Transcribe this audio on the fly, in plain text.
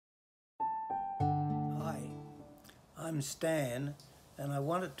I'm Stan, and I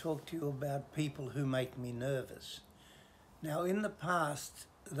want to talk to you about people who make me nervous. Now, in the past,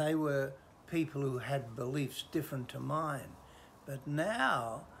 they were people who had beliefs different to mine, but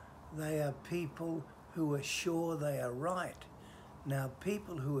now they are people who are sure they are right. Now,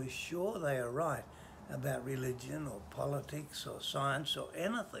 people who are sure they are right about religion or politics or science or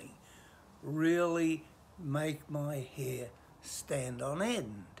anything really make my hair stand on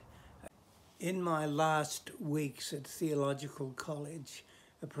end. In my last weeks at theological college,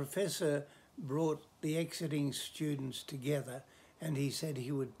 a professor brought the exiting students together, and he said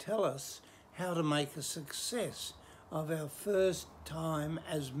he would tell us how to make a success of our first time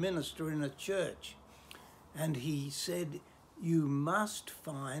as minister in a church. And he said, you must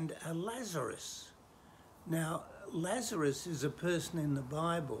find a Lazarus. Now, Lazarus is a person in the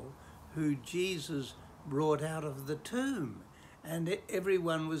Bible who Jesus brought out of the tomb, and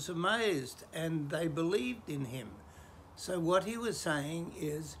everyone was amazed and they believed in him. So what he was saying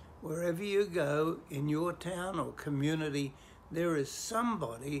is, wherever you go in your town or community, there is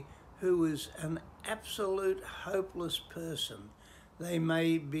somebody who is an absolute hopeless person. They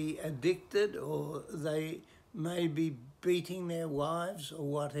may be addicted, or they may be beating their wives or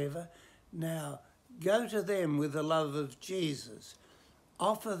whatever. Now, go to them with the love of Jesus.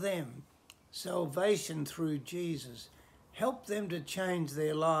 Offer them salvation through Jesus. Help them to change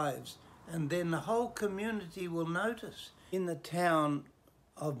their lives, and then the whole community will notice. In the town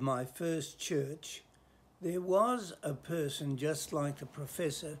of my first church, there was a person just like the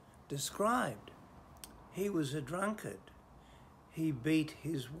professor described. He was a drunkard. He beat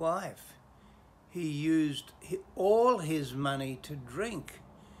his wife. He used all his money to drink.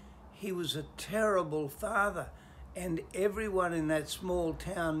 He was a terrible father, and everyone in that small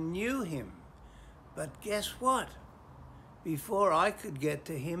town knew him. But guess what? Before I could get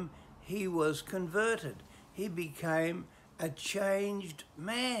to him, he was converted. He became a changed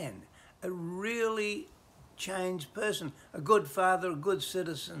man, a really changed person, a good father, a good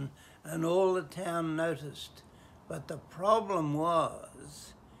citizen, and all the town noticed. But the problem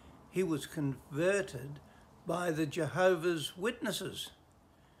was, he was converted by the Jehovah's Witnesses.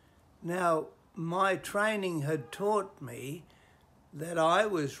 Now, my training had taught me that I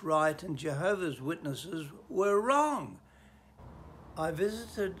was right and Jehovah's Witnesses were wrong. I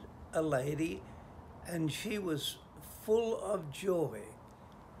visited a lady and she was full of joy,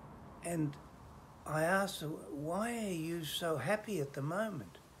 and I asked her, why are you so happy at the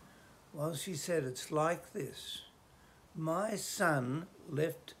moment? Well, she said, it's like this. My son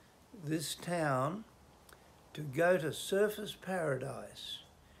left this town to go to Surfers Paradise,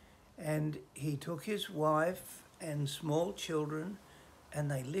 and he took his wife and small children,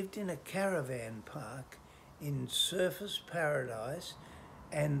 and they lived in a caravan park in Surfers Paradise,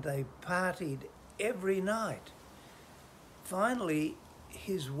 and they partied every night. Finally,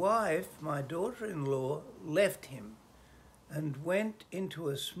 his wife, my daughter-in-law, left him and went into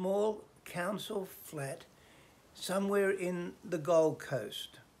a small council flat somewhere in the Gold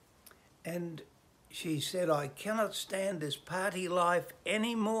Coast. And she said, I cannot stand this party life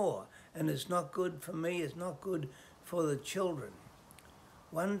anymore, and it's not good for me, it's not good for the children.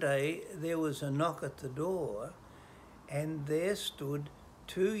 One day there was a knock at the door, and there stood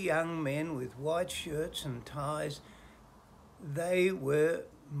two young men with white shirts and ties. They were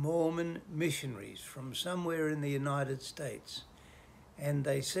Mormon missionaries from somewhere in the United States. And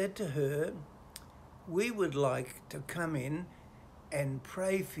they said to her, we would like to come in and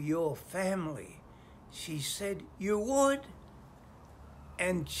pray for your family. She said, you would?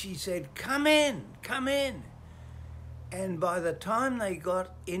 And she said, come in, come in. And by the time they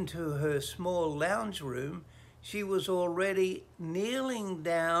got into her small lounge room, she was already kneeling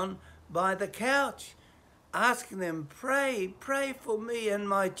down by the couch, asking them, pray for me and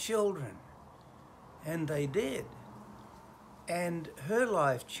my children. And they did. And her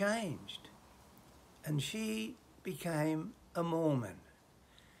life changed. And she became a Mormon.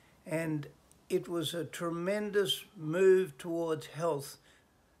 And it was a tremendous move towards health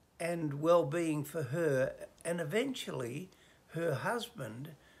and well-being for her. And eventually, her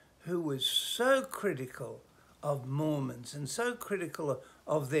husband, who was so critical of Mormons and so critical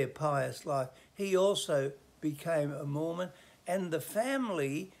of their pious life, he also became a Mormon. And the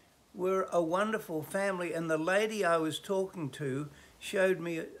family were a wonderful family. And the lady I was talking to showed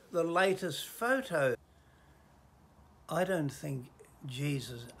me the latest photo. I don't think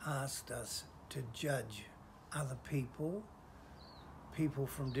Jesus asked us to judge other people, people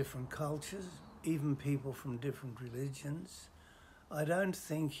from different cultures, even people from different religions. I don't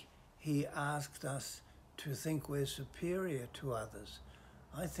think he asked us to think we're superior to others.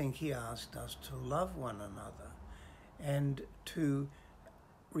 I think he asked us to love one another. and to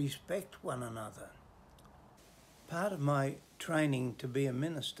respect one another. Part of my training to be a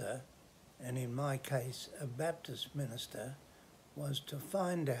minister, and in my case a Baptist minister, was to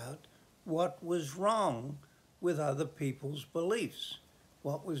find out what was wrong with other people's beliefs,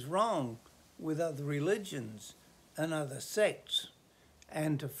 what was wrong with other religions and other sects,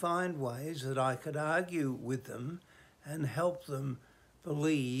 and to find ways that I could argue with them and help them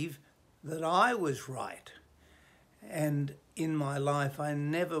believe that I was right. And in my life, I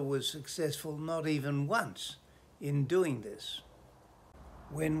never was successful, not even once, in doing this.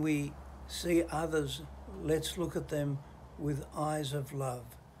 When we see others, let's look at them with eyes of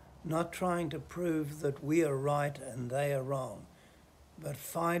love, not trying to prove that we are right and they are wrong, but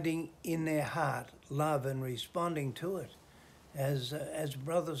finding in their heart love and responding to it as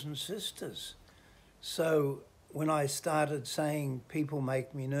brothers and sisters. So when I started saying people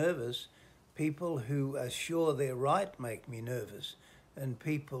make me nervous, people who are sure they're right make me nervous, and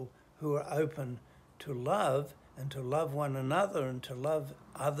people who are open to love and to love one another and to love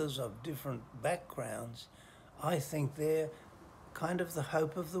others of different backgrounds, I think they're kind of the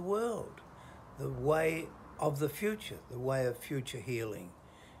hope of the world, the way of the future, the way of future healing.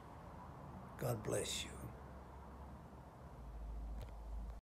 God bless you.